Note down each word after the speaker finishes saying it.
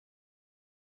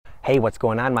Hey, what's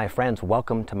going on, my friends?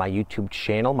 Welcome to my YouTube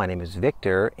channel. My name is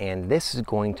Victor, and this is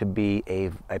going to be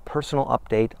a personal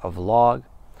update, a vlog.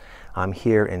 I'm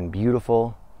here in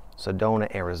beautiful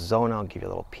Sedona, Arizona. I'll give you a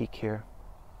little peek here.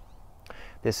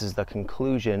 This is the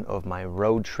conclusion of my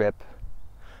road trip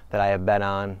that I have been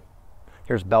on.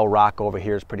 Here's Bell Rock over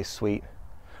here. It's pretty sweet.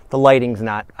 The lighting's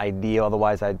not ideal,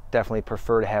 otherwise I'd definitely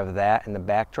prefer to have that in the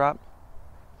backdrop.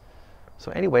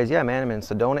 So anyways, yeah, man, I'm in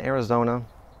Sedona, Arizona.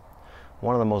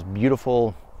 One of the most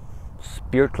beautiful,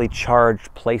 spiritually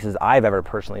charged places I've ever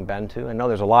personally been to. I know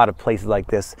there's a lot of places like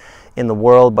this in the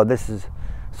world, but this is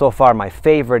so far my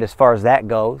favorite as far as that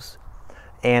goes.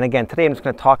 And again, today I'm just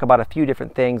going to talk about a few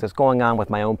different things that's going on with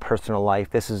my own personal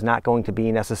life. This is not going to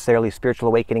be necessarily spiritual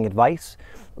awakening advice,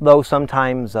 though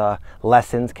sometimes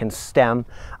lessons can stem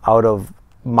out of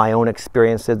my own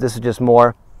experiences. This is just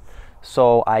more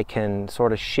so I can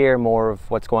sort of share more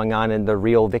of what's going on in the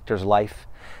real Victor's life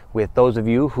with those of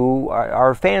you who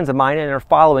are fans of mine and are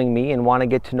following me and want to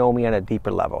get to know me on a deeper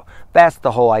level. That's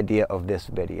the whole idea of this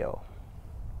video.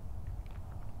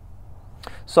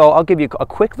 So I'll give you a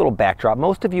quick little backdrop.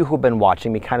 Most of you who've been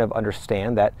watching me kind of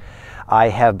understand that I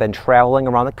have been traveling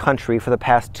around the country for the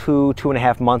past two and a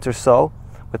half months or so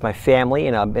with my family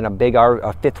in a big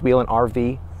fifth wheel and RV,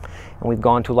 and we've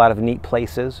gone to a lot of neat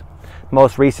places.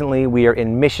 Most recently, we are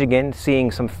in Michigan seeing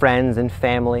some friends and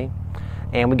family,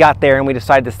 and we got there and we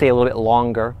decided to stay a little bit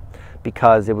longer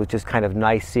because it was just kind of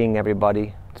nice seeing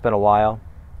everybody. It's been a while,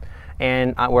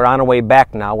 and we're on our way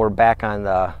back now. We're back on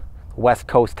the West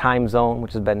Coast time zone,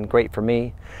 which has been great for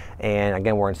me. And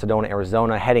again, we're in Sedona,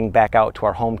 Arizona, heading back out to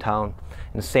our hometown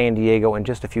in San Diego in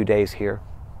just a few days here.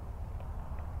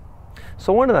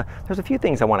 So there's a few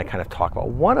things I want to kind of talk about.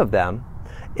 One of them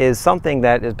is something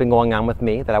that has been going on with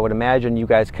me that I would imagine you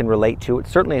guys can relate to. It's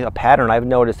certainly a pattern I've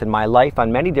noticed in my life on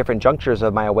many different junctures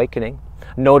of my awakening,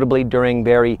 notably during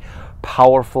very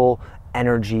powerful,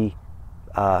 energy,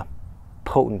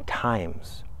 potent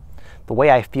times. The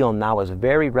way I feel now is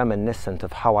very reminiscent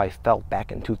of how I felt back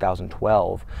in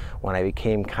 2012 when I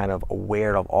became kind of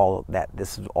aware of all of that.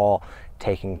 This is all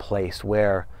taking place,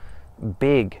 where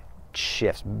big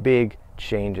shifts, big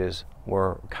changes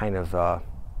were kind of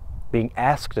being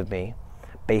asked of me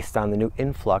based on the new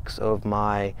influx of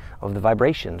the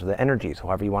vibrations, the energies,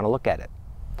 however you want to look at it.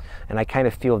 And I kind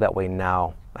of feel that way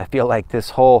now. I feel like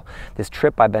this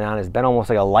trip I've been on has been almost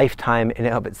like a lifetime in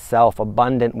and of itself,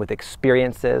 abundant with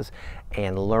experiences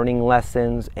and learning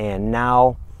lessons. And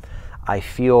now I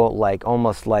feel like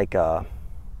almost like a,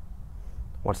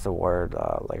 what's the word,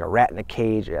 like a rat in a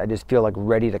cage. I just feel like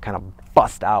ready to kind of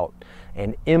bust out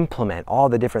and implement all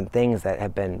the different things that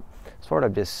have been sort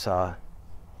of just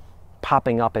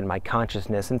popping up in my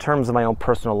consciousness in terms of my own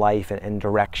personal life and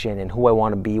direction and who I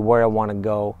want to be, where I want to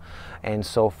go, and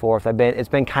so forth. It's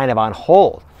been kind of on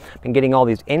hold. I've been getting all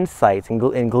these insights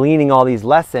and gleaning all these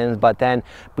lessons, but then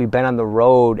we've been on the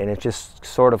road and it's just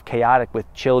sort of chaotic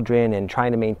with children and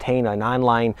trying to maintain an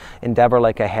online endeavor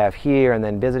like I have here and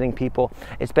then visiting people.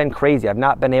 It's been crazy. I've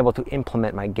not been able to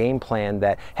implement my game plan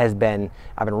that I've been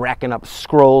racking up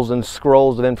scrolls and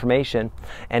scrolls of information,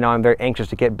 and now I'm very anxious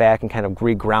to get back and kind of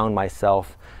reground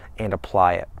myself and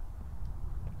apply it.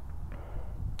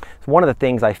 So one of the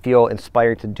things I feel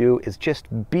inspired to do is just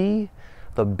be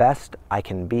the best I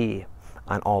can be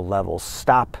on all levels.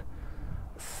 Stop,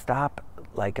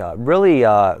 really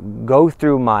go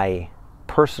through my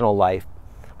personal life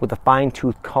with a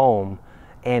fine-tooth comb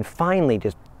and finally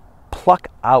just pluck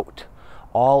out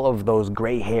all of those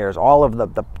gray hairs, all of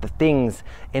the things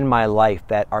in my life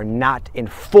that are not in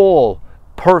full,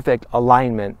 perfect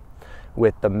alignment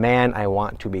with the man I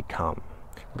want to become.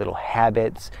 Little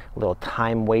habits, little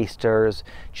time wasters,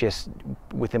 just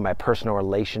within my personal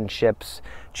relationships.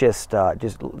 Just a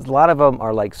lot of them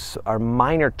are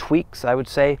minor tweaks, I would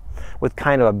say, with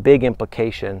kind of a big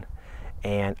implication.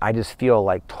 And I just feel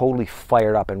like totally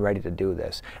fired up and ready to do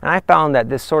this. And I found that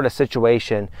this sort of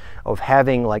situation of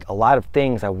having like a lot of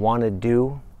things I want to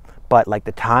do, but like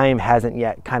the time hasn't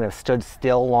yet kind of stood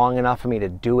still long enough for me to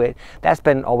do it, that's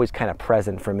been always kind of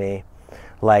present for me.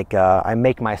 Like I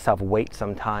make myself wait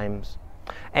sometimes.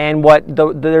 And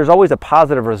there's always a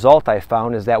positive result I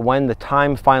found is that when the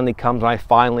time finally comes, when I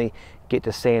finally get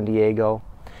to San Diego,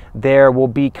 there will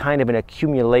be kind of an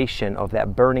accumulation of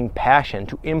that burning passion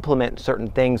to implement certain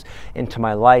things into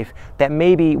my life that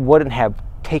maybe wouldn't have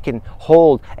taken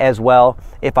hold as well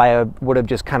if I would have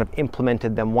just kind of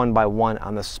implemented them one by one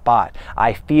on the spot.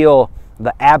 I feel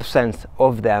the absence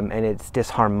of them and it's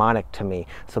disharmonic to me.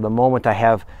 So the moment I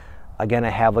have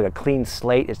like a clean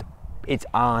slate, it's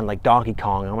on like Donkey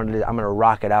Kong. I'm gonna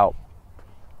rock it out,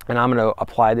 and I'm gonna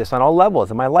apply this on all levels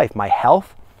of my life. My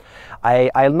health,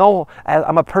 I know,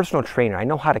 I'm a personal trainer. I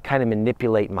know how to kind of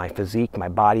manipulate my physique, my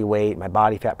body weight, my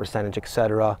body fat percentage,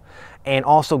 etc. And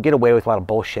also get away with a lot of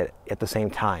bullshit at the same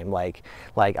time. Like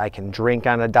I can drink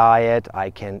on a diet, I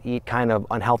can eat kind of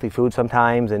unhealthy food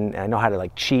sometimes, and I know how to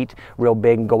like cheat real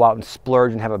big and go out and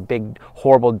splurge and have a big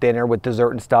horrible dinner with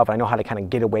dessert and stuff. I know how to kind of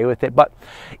get away with it. But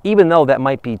even though that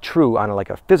might be true on like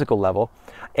a physical level,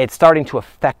 it's starting to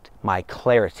affect my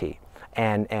clarity.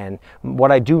 And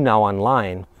what I do now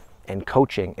online and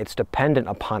coaching, it's dependent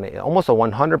upon it, almost a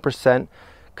 100%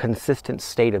 consistent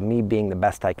state of me being the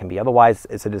best I can be. Otherwise,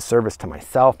 it's a disservice to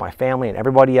myself, my family, and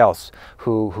everybody else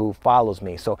who follows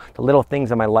me. So the little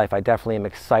things in my life, I definitely am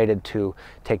excited to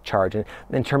take charge. And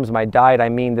in terms of my diet, I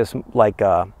mean this like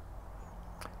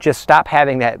just stop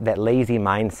having that lazy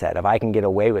mindset of I can get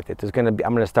away with it. I'm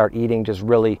gonna start eating just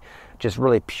really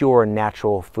pure and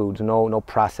natural foods, no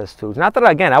processed foods. Not that,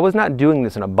 again, I was not doing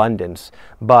this in abundance,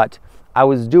 but I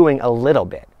was doing a little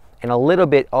bit. And a little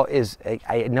bit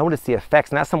I noticed the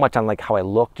effects, not so much on like how I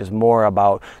look, just more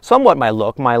about somewhat my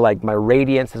look, my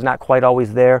radiance is not quite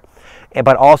always there,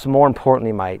 but also more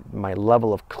importantly, my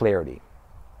level of clarity.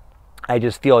 I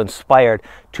just feel inspired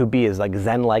to be as like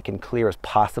Zen-like and clear as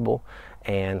possible.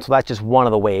 And so that's just one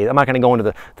of the ways. I'm not going to go into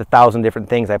the 1,000 different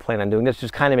things I plan on doing. That's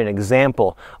just kind of an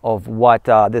example of what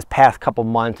this past couple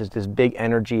months is. This big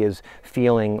energy is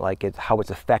feeling like how it's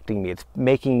affecting me. It's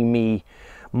making me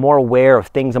more aware of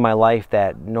things in my life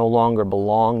that no longer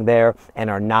belong there and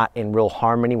are not in real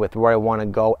harmony with where I want to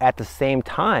go. At the same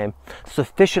time,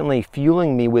 sufficiently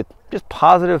fueling me with just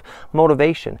positive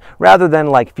motivation, rather than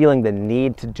like feeling the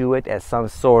need to do it as some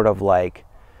sort of like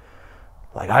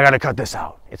I gotta cut this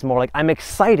out. It's more like I'm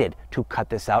excited to cut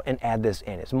this out and add this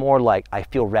in. It's more like I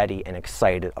feel ready and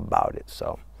excited about it.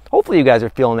 So hopefully you guys are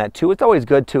feeling that too. It's always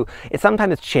good to,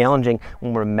 sometimes it's challenging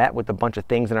when we're met with a bunch of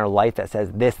things in our life that says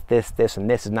this, and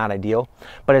this is not ideal.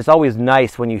 But it's always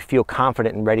nice when you feel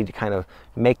confident and ready to kind of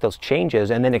make those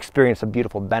changes and then experience the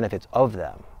beautiful benefits of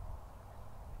them.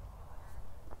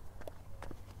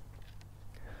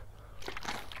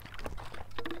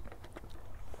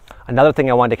 Another thing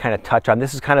I wanted to kind of touch on,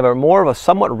 this is kind of more of a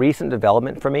somewhat recent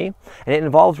development for me, and it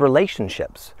involves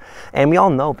relationships. And we all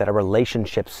know that our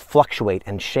relationships fluctuate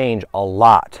and change a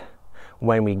lot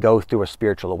when we go through a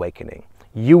spiritual awakening.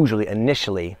 Usually,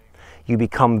 initially, you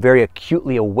become very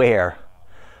acutely aware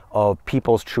of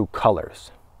people's true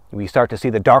colors. We start to see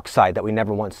the dark side that we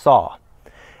never once saw.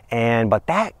 But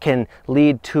that can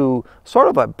lead to sort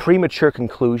of a premature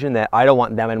conclusion that I don't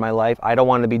want them in my life, I don't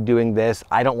want to be doing this,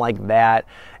 I don't like that,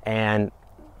 and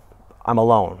I'm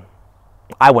alone.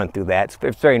 I went through that.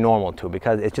 It's very normal too,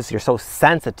 because it's just you're so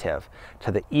sensitive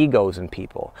to the egos in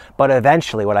people. But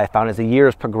eventually what I found as the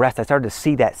years progressed, I started to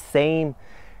see that same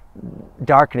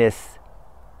darkness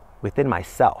within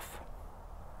myself.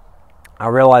 I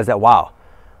realized that, wow,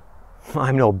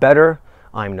 I'm no better,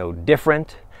 I'm no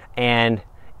different, and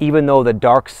even though the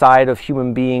dark side of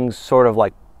human beings sort of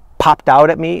like popped out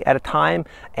at me at a time,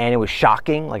 and it was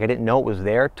shocking, like I didn't know it was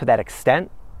there to that extent,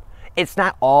 it's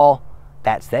not all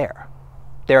that's there.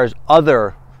 There's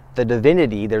the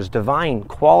divinity, there's divine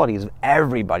qualities of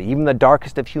everybody. Even the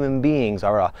darkest of human beings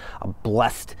are a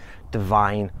blessed,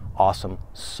 divine, awesome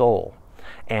soul.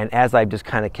 And as I've just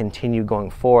kind of continued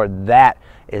going forward, that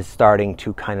is starting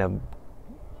to kind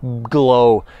of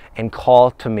glow and call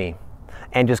to me.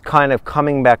 And just kind of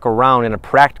coming back around in a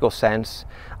practical sense.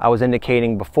 I was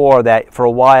indicating before that for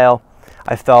a while,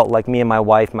 I felt like me and my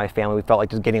wife, my family, we felt like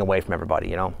just getting away from everybody,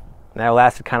 you know. And that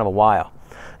lasted kind of a while.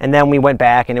 And then we went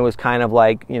back and it was kind of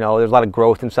like, you know, there's a lot of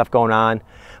growth and stuff going on.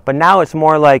 But now it's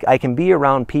more like I can be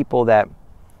around people that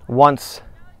once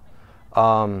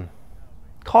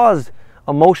caused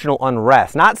emotional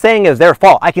unrest. Not saying it's their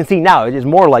fault. I can see now it is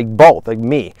more like both, like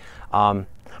me.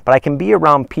 But I can be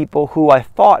around people who I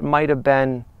thought might have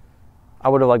been, I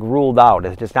would have like ruled out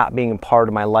as just not being a part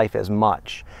of my life as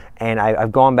much. And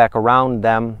I've gone back around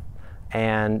them,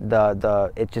 and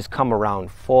it just come around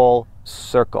full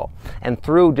circle. And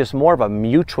through just more of a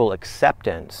mutual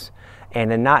acceptance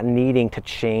and a not needing to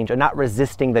change, and not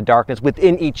resisting the darkness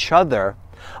within each other,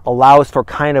 allows for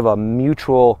kind of a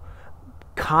mutual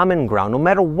common ground, no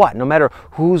matter what, no matter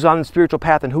who's on the spiritual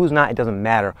path and who's not, it doesn't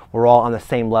matter. We're all on the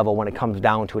same level when it comes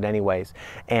down to it anyways.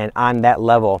 And on that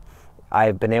level,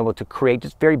 I've been able to create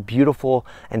just very beautiful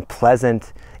and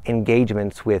pleasant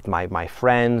engagements with my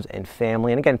friends and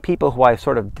family. And again, people who I've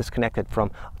sort of disconnected from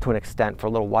to an extent for a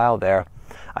little while there.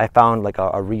 I found like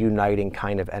a reuniting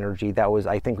kind of energy that was,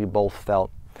 I think we both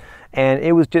felt. And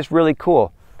it was just really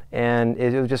cool. And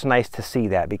it was just nice to see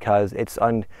that, because it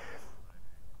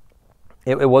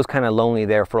was kind of lonely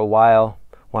there for a while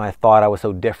when I thought I was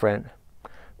so different.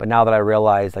 But now that I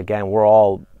realize, again, we're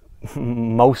all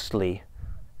mostly,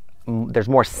 there's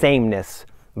more sameness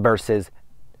versus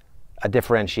a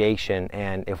differentiation.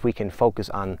 And if we can focus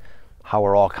on how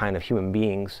we're all kind of human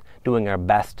beings, doing our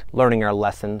best, learning our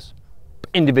lessons,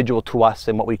 individual to us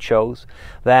and what we chose,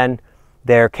 then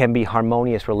there can be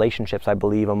harmonious relationships, I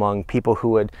believe, among people who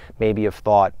would maybe have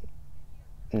thought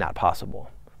not possible.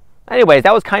 Anyways,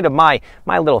 that was kind of my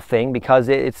little thing, because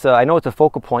it's I know it's a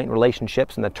focal point,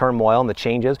 relationships and the turmoil and the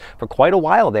changes for quite a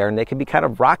while there, and they can be kind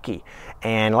of rocky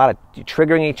and a lot of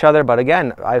triggering each other. But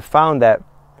again, I've found that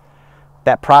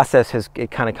that process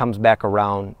it kind of comes back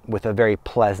around with a very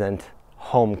pleasant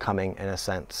homecoming in a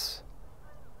sense.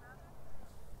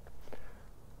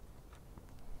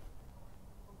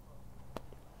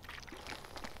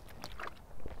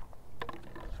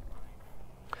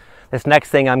 This next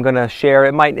thing I'm going to share,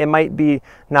 it might be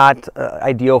not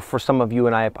ideal for some of you,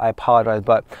 and I apologize,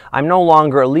 but I'm no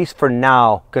longer, at least for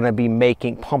now, going to be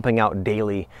pumping out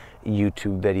daily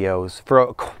YouTube videos.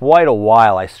 For quite a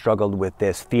while I struggled with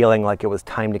this, feeling like it was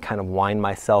time to kind of wind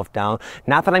myself down.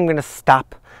 Not that I'm going to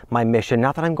stop my mission,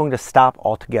 not that I'm going to stop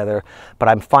altogether, but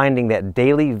I'm finding that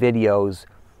daily videos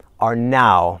are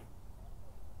now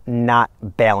not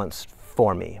balanced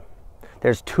for me.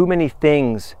 There's too many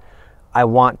things I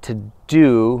want to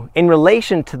do in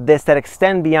relation to this that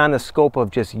extend beyond the scope of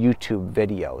just YouTube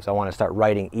videos. I want to start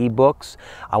writing ebooks.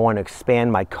 I want to expand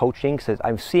my coaching, because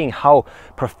I'm seeing how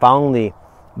profoundly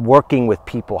working with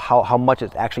people, how much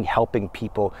it's actually helping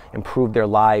people improve their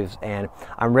lives. And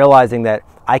I'm realizing that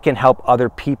I can help other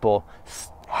people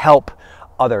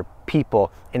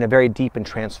in a very deep and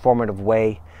transformative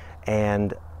way.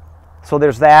 And so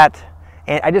there's that.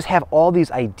 And I just have all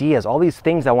these ideas, all these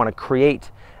things I want to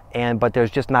create, but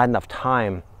there's just not enough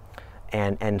time,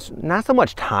 and not so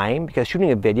much time, because shooting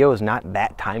a video is not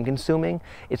that time consuming.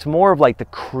 It's more of like the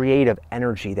creative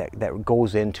energy that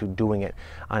goes into doing it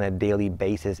on a daily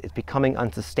basis. It's becoming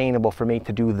unsustainable for me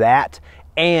to do that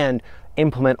and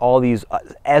implement all these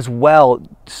as well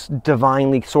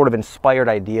divinely sort of inspired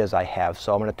ideas I have.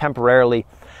 So I'm going to temporarily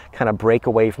kind of break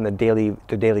away from the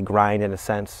daily grind in a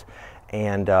sense,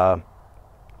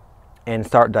 and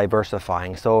start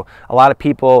diversifying. So a lot of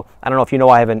people, I don't know if you know,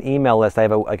 I have an email list. I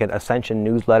have like an Ascension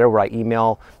newsletter where I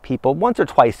email people once or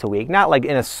twice a week, not like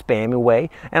in a spammy way.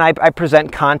 And I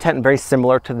present content very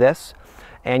similar to this.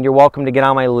 And you're welcome to get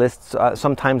on my lists.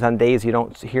 Sometimes on days you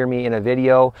don't hear me in a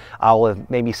video, I'll have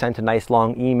maybe sent a nice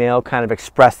long email kind of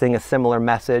expressing a similar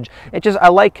message. It just,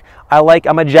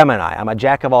 I'm a Gemini. I'm a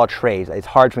jack of all trades. It's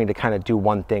hard for me to kind of do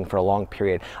one thing for a long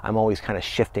period. I'm always kind of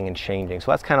shifting and changing.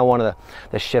 So that's kind of one of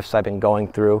the shifts I've been going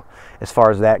through as far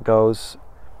as that goes.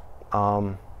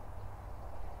 I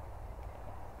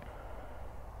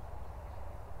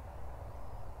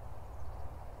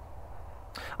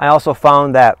also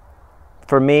found that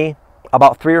for me,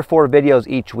 about 3 or 4 videos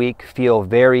each week feel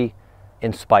very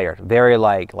inspired, very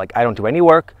like I don't do any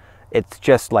work. It's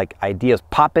just like ideas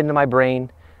pop into my brain,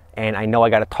 and I know I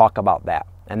got to talk about that.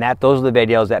 And those are the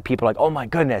videos that people are like, oh my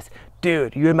goodness,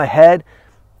 dude, you in my head?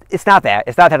 It's not that.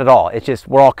 It's not that at all. It's just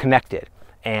we're all connected,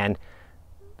 and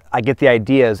I get the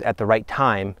ideas at the right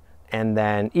time. And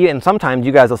then even sometimes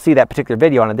you guys will see that particular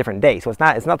video on a different day. So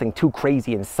it's nothing too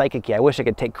crazy and psychic-y. I wish I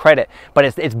could take credit, but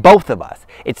it's both of us.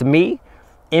 It's me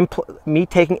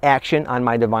taking action on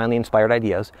my divinely inspired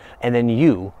ideas, and then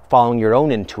you following your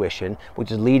own intuition, which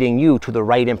is leading you to the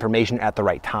right information at the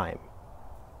right time.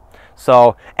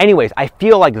 So anyways, I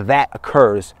feel like that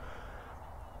occurs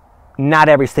not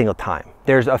every single time.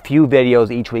 There's a few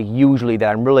videos each week usually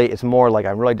that it's more like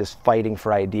I'm really just fighting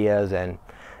for ideas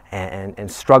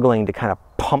and struggling to kind of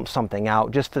pump something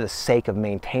out just for the sake of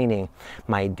maintaining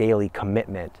my daily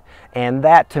commitment. And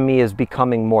that to me is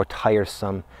becoming more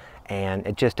tiresome. And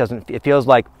it just doesn't, it feels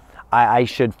like I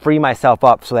should free myself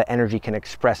up so that energy can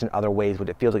express in other ways what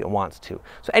it feels like it wants to.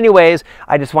 So anyways,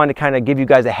 I just wanted to kind of give you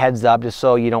guys a heads up, just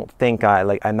so you don't think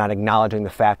I'm not acknowledging the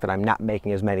fact that I'm not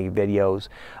making as many videos.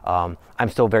 I'm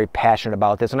still very passionate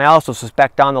about this. And I also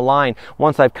suspect down the line,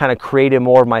 once I've kind of created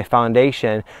more of my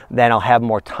foundation, then I'll have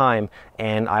more time.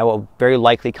 And I will very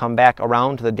likely come back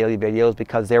around to the daily videos,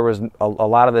 because there was a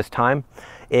lot of this time.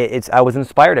 I was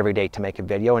inspired every day to make a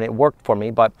video, and it worked for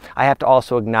me, but I have to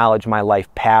also acknowledge my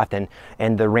life path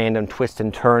and the random twists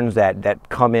and turns that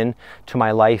come in to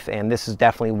my life, and this is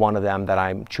definitely one of them that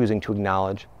I'm choosing to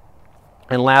acknowledge.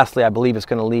 And lastly, I believe it's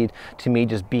going to lead to me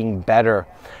just being better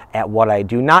at what I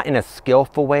do, not in a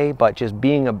skillful way, but just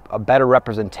being a better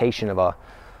representation of I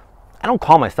don't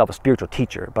call myself a spiritual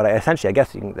teacher, but essentially I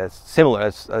guess that's similar,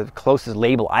 that's the closest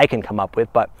label I can come up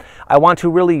with, but I want to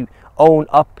really own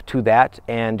up to that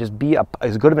and just be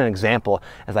as good of an example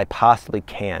as I possibly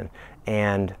can.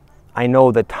 And I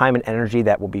know the time and energy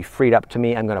that will be freed up to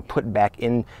me, I'm going to put back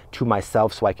into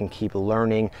myself so I can keep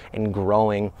learning and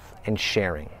growing and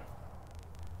sharing.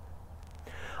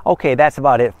 Okay, that's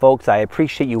about it, folks. I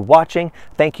appreciate you watching.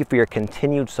 Thank you for your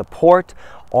continued support.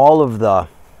 All of the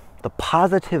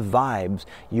positive vibes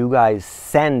you guys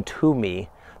send to me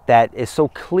that is so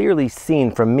clearly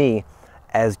seen from me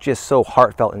as just so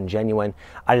heartfelt and genuine.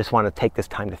 I just want to take this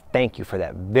time to thank you for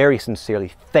that very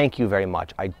sincerely. Thank you very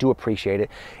much. I do appreciate it.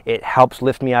 It helps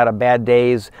lift me out of bad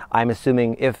days. I'm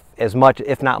assuming as much,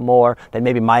 if not more, that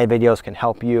maybe my videos can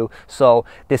help you. So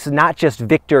this is not just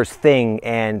Victor's thing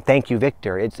and thank you,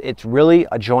 Victor. It's really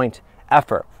a joint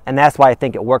effort. And that's why I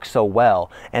think it works so well.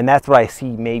 And that's what I see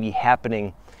maybe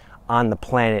happening on the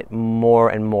planet more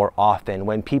and more often.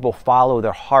 When people follow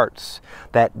their hearts,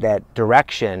 that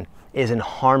direction is in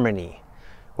harmony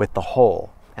with the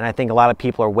whole. And I think a lot of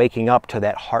people are waking up to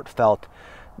that heartfelt,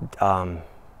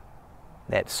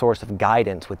 that source of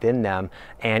guidance within them.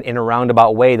 And in a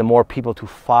roundabout way, the more people to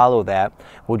follow that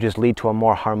will just lead to a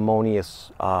more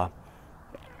harmonious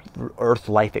earth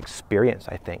life experience,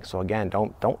 I think. So again,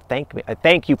 don't thank me. I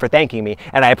thank you for thanking me,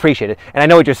 and I appreciate it. And I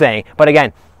know what you're saying, but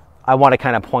again, I want to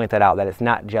kind of point that out, that it's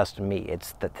not just me,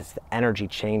 it's the energy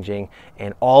changing,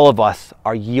 and all of us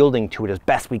are yielding to it as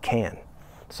best we can.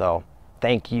 So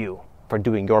thank you for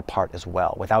doing your part as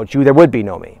well. Without you, there would be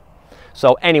no me.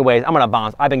 So anyways, I'm going to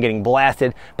bounce. I've been getting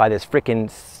blasted by this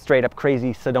freaking straight up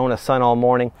crazy Sedona sun all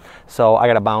morning. So I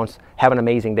got to bounce. Have an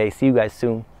amazing day. See you guys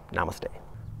soon. Namaste.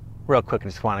 Real quick, I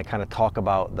just want to kind of talk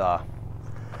about the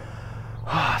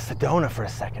Sedona for a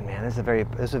second, man. This is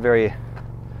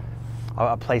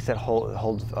a place that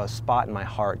holds a spot in my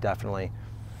heart, definitely.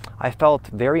 I felt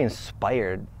very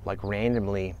inspired, like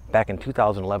randomly, back in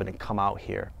 2011 to come out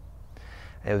here.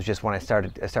 It was just when I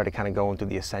started kind of going through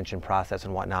the Ascension process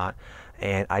and whatnot,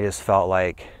 and I just felt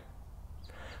like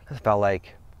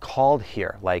called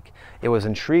here. Like it was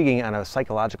intriguing on a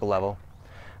psychological level,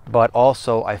 but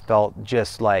also I felt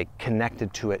just like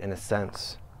connected to it in a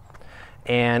sense.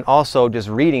 And also just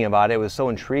reading about it was so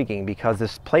intriguing because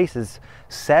this place is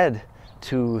said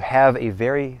to have a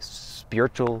very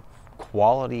spiritual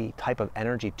quality type of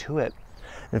energy to it.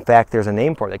 In fact, there's a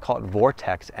name for it. They call it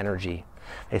vortex energy.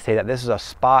 They say that this is a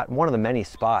spot, one of the many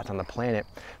spots on the planet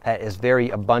that is very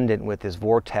abundant with this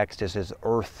vortex, this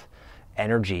earth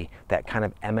energy that kind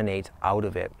of emanates out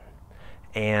of it.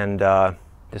 And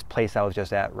this place I was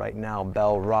just at right now,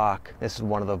 Bell Rock, this is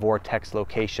one of the vortex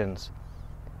locations,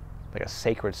 like a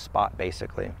sacred spot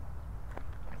basically.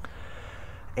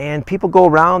 And people go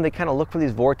around, they kind of look for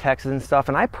these vortexes and stuff,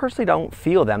 and I personally don't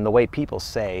feel them the way people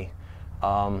say.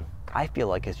 I feel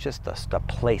like it's just the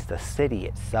place, the city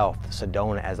itself,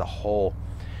 Sedona as a whole,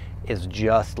 is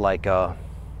just like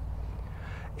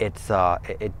it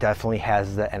definitely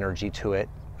has the energy to it,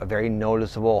 a very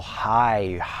noticeable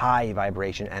high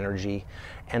vibration energy,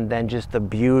 and then just the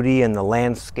beauty and the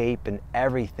landscape and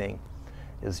everything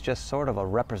is just sort of a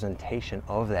representation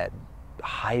of that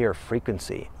higher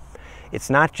frequency. It's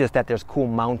not just that there's cool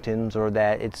mountains or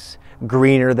that it's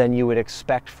greener than you would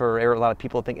expect for a lot of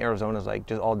people think Arizona is like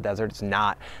just all desert. It's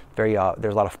not. There's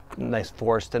a lot of nice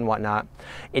forest and whatnot.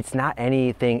 It's not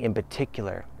anything in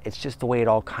particular. It's just the way it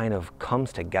all kind of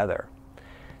comes together.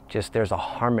 Just there's a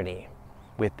harmony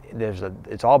with,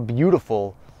 it's all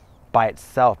beautiful by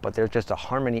itself, but there's just a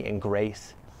harmony and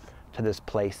grace to this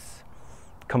place,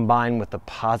 combined with the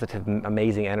positive,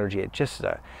 amazing energy. It just,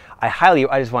 I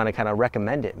just want to kind of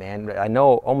recommend it, man. I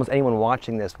know almost anyone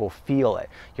watching this will feel it.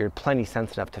 You're plenty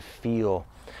sensitive enough to feel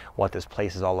what this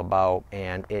place is all about,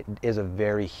 and it is a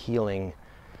very healing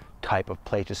type of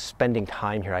place. Just spending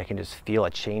time here, I can just feel a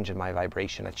change in my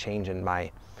vibration, a change in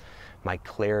my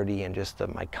clarity and just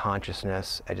my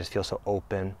consciousness. I just feel so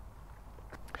open.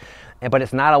 But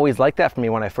it's not always like that for me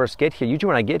when I first get here. Usually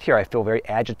when I get here, I feel very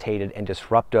agitated and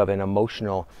disruptive and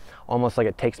emotional, almost like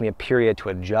it takes me a period to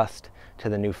adjust to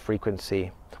the new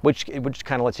frequency, which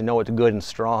kind of lets you know it's good and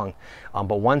strong.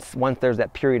 But once there's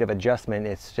that period of adjustment,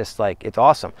 it's just like, it's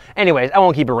awesome. Anyways, I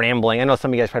won't keep rambling. I know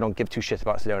some of you guys probably don't give two shits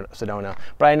about Sedona,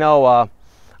 but I know,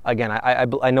 again,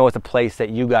 I know it's a place that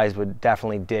you guys would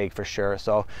definitely dig for sure.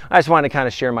 So I just wanted to kind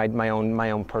of share my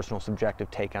own personal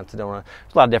subjective take on Sedona.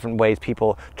 There's a lot of different ways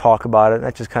people talk about it.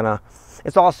 That's just kind of,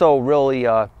 it's also really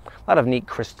a lot of neat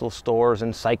crystal stores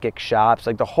and psychic shops.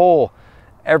 Like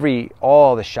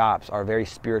all the shops are very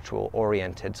spiritual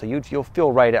oriented. So you'll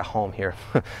feel right at home here.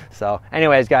 So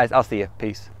anyways, guys, I'll see you.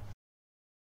 Peace.